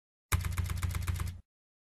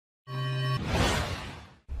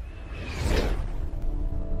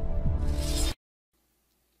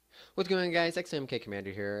What's going on, guys? xAMK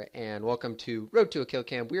Commander here, and welcome to Road To A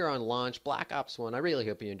Killcam. We are on launch, Black Ops 1. I really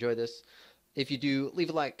hope you enjoy this. If you do, leave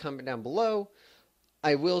a like, comment down below.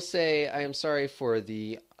 I will say I am sorry for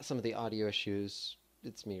some of the audio issues.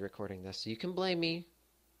 It's me recording this, so you can blame me.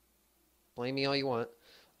 Blame me all you want.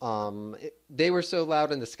 They were so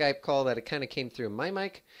loud in the Skype call that it kind of came through my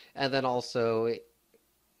mic, and then also,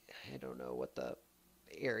 I don't know what the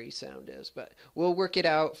airy sound is, but we'll work it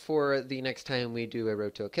out for the next time we do a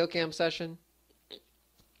Road to a Killcam session.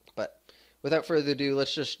 But without further ado,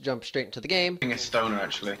 let's just jump straight into the game. I think it's Stoner,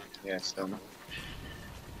 actually. Yeah, Stoner.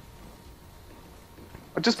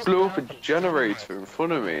 I just blew up a generator in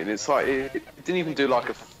front of me, and it's like it didn't even do like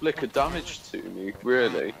a flick of damage to me,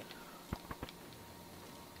 really.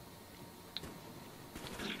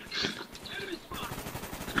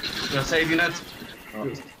 Did I save you, Ned?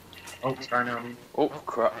 Oh, sorry, no. Oh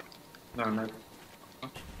crap! No.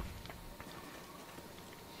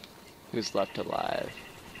 Who's left alive?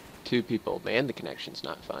 2 people. Man, the connection's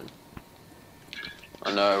not fun.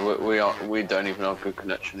 I know we don't even have good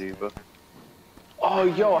connection either. Oh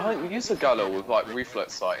yo, I haven't used a Gallo with like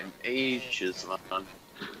reflex sight in ages, man.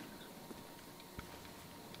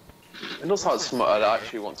 It looks like something I'd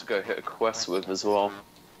actually want to go hit a quest with as well.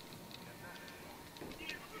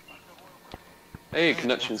 Hey,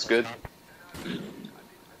 connection's good.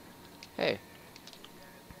 Hey.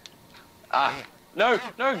 Ah, no,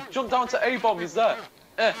 jump down to A-bomb, he's there.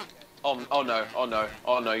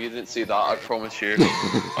 Oh no, you didn't see that, I promise you.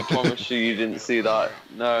 I promise you didn't see that.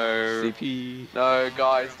 No. CP. No,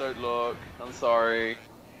 guys, don't look. I'm sorry.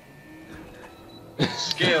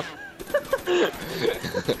 Skip.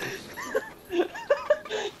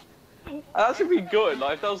 That should be good,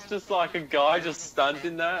 like if that was just like a guy just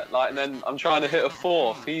standing there, like, and then I'm trying to hit a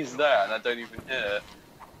 4th, he's there and I don't even hit it.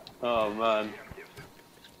 Oh man.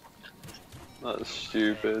 That's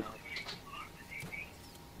stupid.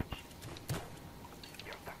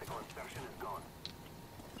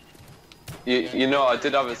 You know, I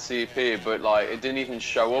did have a CP, but like it didn't even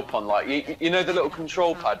show up on like you know the little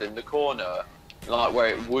control pad in the corner, like where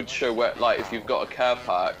it would show where like if you've got a care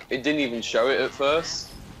pack, it didn't even show it at first.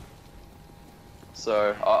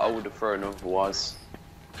 So I would have thrown otherwise.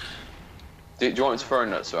 Do you want me to throw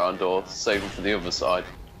nuts around or save them for the other side?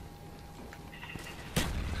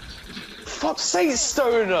 Fuck's sake,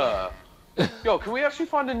 Stoner! Yo, can we actually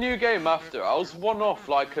find a new game after? I was 1 off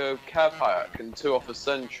like a care pack and 2 off a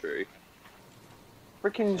sentry.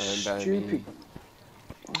 Freaking stupid.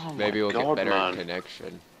 Oh Maybe we'll God, get better man.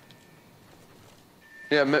 connection.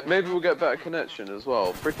 Yeah, maybe we'll get better connection as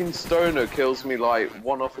well. Freaking Stoner kills me like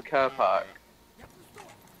 1 off a care pack.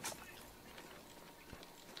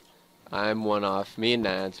 I'm 1 off. Me and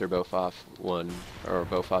Nads are both off 1, or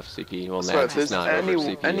both off CP. Well, So Nads if there's is not over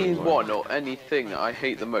CP anymore. anyone or anything that I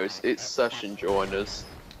hate the most, it's session joiners.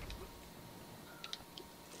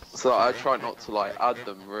 So I try not to like add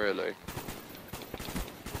them really.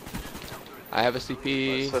 I have a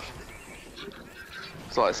CP.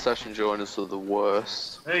 It's like session joiners are the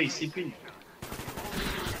worst. Hey, CP.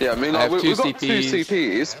 Yeah, I mean I like, have we've 2 got 2 CPs.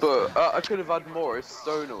 CPs, but I could have had more if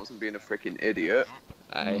Stoner wasn't being a freaking idiot.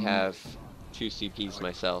 I have 2 CPs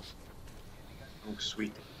myself. Oh,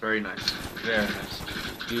 sweet. Very nice. Very nice.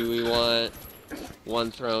 Do we want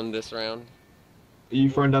 1 thrown this round? Are you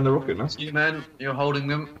throwing down the rocket now? You, man, you're holding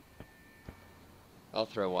them. I'll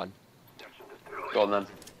throw 1. Go on then.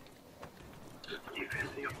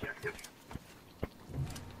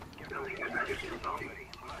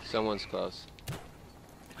 Someone's close.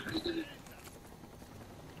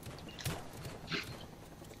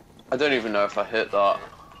 I don't even know if I hit that.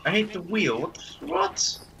 I hate the wheel.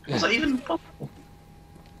 What? Was that even possible?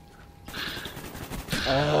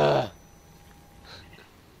 Ugh.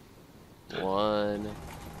 1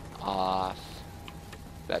 off.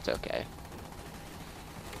 That's okay.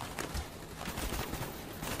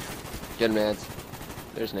 Get him, Nads.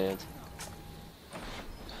 There's Nads.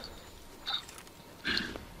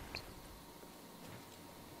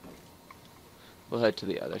 We'll head to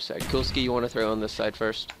the other side. Coolski, you want to throw on this side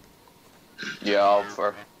first? Yeah, I'll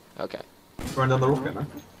throw. Okay. Throwing down the rocket now?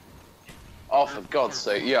 Oh, for God's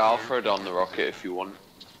sake, yeah, I'll throw down the rocket if you want.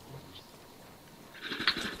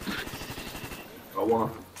 Got 1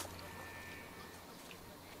 off.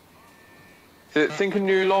 Think a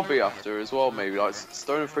new lobby after as well, maybe. Like,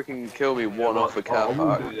 Stoner freaking kill me 1 off a care I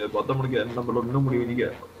will pack. do, yeah, but I don't want to get another lobby. Normally when you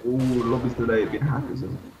get all lobbies today, it's been hackers,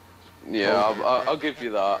 isn't it? Yeah, I'll give you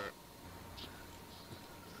that.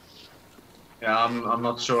 Yeah, I'm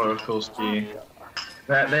not sure, of course. They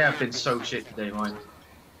have been so shit today, mine.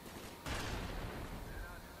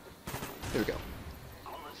 Here we go.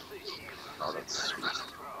 Oh, that's sweet.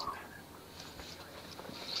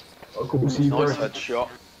 Oh, cool. See you, Nice bro. headshot.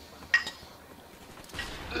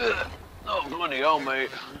 Oh, bloody hell, mate.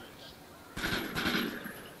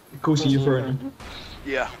 Cool. See you, throwing.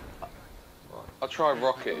 Yeah. I'll try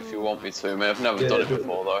rocket if you want me to, mate. I've never Yeah, done it do it.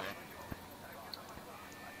 before, though.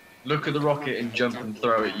 Look at the rocket and jump and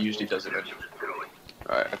throw it. Usually does it.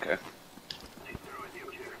 Right, okay.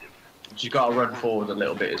 But you gotta run forward a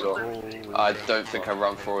little bit as well. I don't think I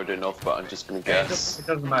ran forward enough, but I'm just gonna guess. It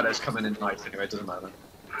doesn't matter. It's coming in nice anyway. It doesn't matter.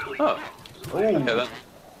 Oh. Okay then.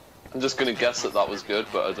 I'm just gonna guess that was good,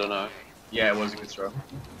 but I don't know. Yeah, it was a good throw.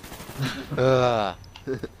 Ugh.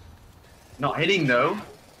 Not hitting though.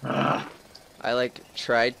 I like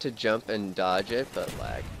tried to jump and dodge it, but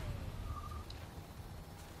lag.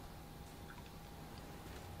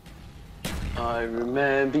 I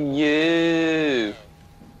remember you.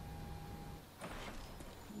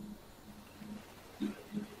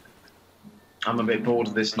 I'm a bit bored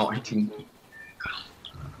of this not hitting.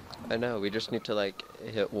 I know, we just need to like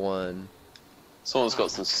hit one. Someone's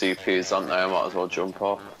got some CPs, haven't they? I might as well jump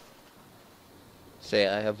off. Say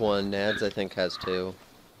I have one, Nads I think has two.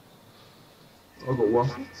 I got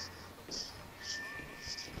one.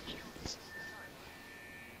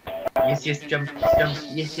 Yes, jump,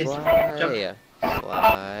 yes, jump. Fly.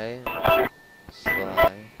 Fly.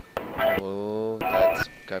 Fly. Oh, that's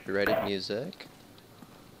copyrighted music.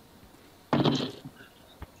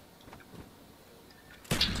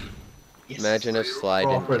 Yes. Imagine if Sly Oh,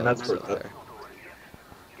 didn't friend, kill that's himself good. there.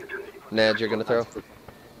 Nad, you're gonna throw?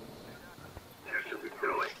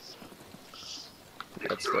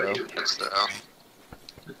 Let's throw.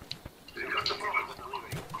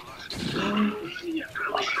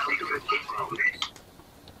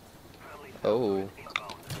 Oh.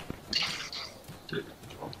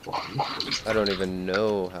 I don't even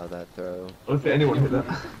know how that throw. I don't think anyone hit that.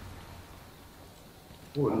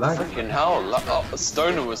 Oh, lag. Fucking hell,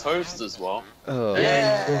 Stoner was host as well. Oh.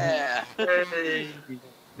 Yeah! Hey.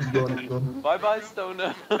 He's gone, he's gone. Bye bye,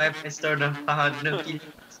 Stoner. Bye, Stoner. Haha, no.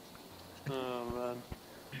 Oh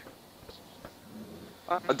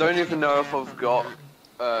man. I don't even know if I've got.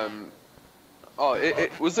 Oh,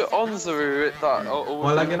 was it Onza who hit that? Or Am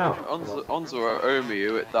I lagging out? Onza or Omi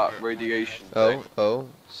who hit that radiation thing? Oh,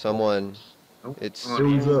 someone. It's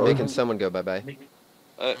Silver. making someone go bye-bye.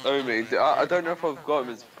 Omi, I don't know if I've got him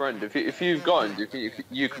as a friend. If you've got him, do you think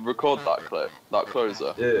you could record that clip, that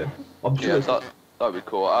closer? Yeah, I'm Yeah, sure. that'd be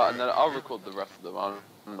cool. And then I'll record the rest of them.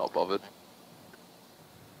 I'm not bothered.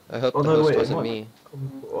 I hope Oh, the no, host wait, wasn't what? me.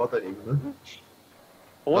 Oh, I don't even know.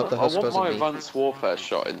 I want, the host I want wasn't my me. advanced warfare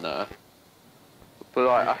shot in there. But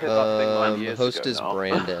I hit that thing 9 years Host ago is now.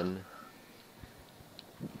 Brandon.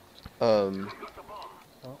 Oh,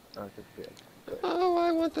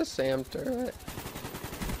 I want the SAM turret.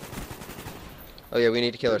 Oh yeah, we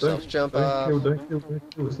need to kill ourselves. Jump off. Don't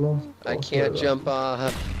kill, it's lost. I Oh, can't sorry, jump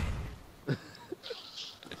off.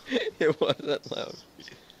 It wasn't loud.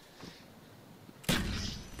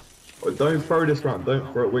 Oh, don't throw this round,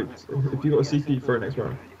 don't throw it. Wait, if you got a CP, throw it next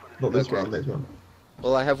round. Not this Okay. round, next round.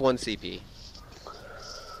 Well, I have one CP.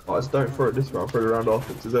 Oh, just don't throw it this round, throw it around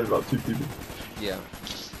after. There's only like 2 people. Yeah.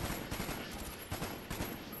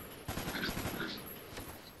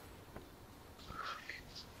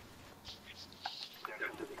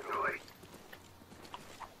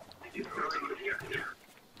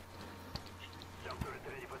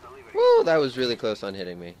 Woo, that was really close on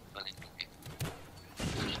hitting me.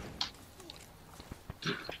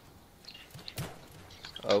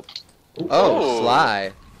 Oh. Oh, Oh.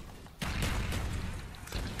 Sly.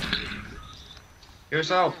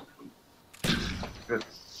 Yourself.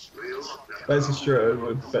 That's a straight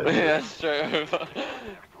over. Yeah, straight over.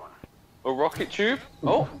 A rocket tube?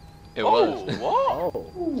 Oh. It Oh, was. what?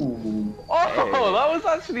 Ooh. Oh, Hey. that was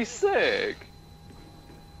actually sick.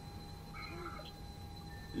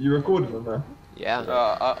 You recorded on there? Yeah.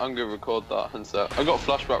 I'm gonna record that, and so I got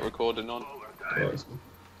flashback recording on. Oh, that's cool.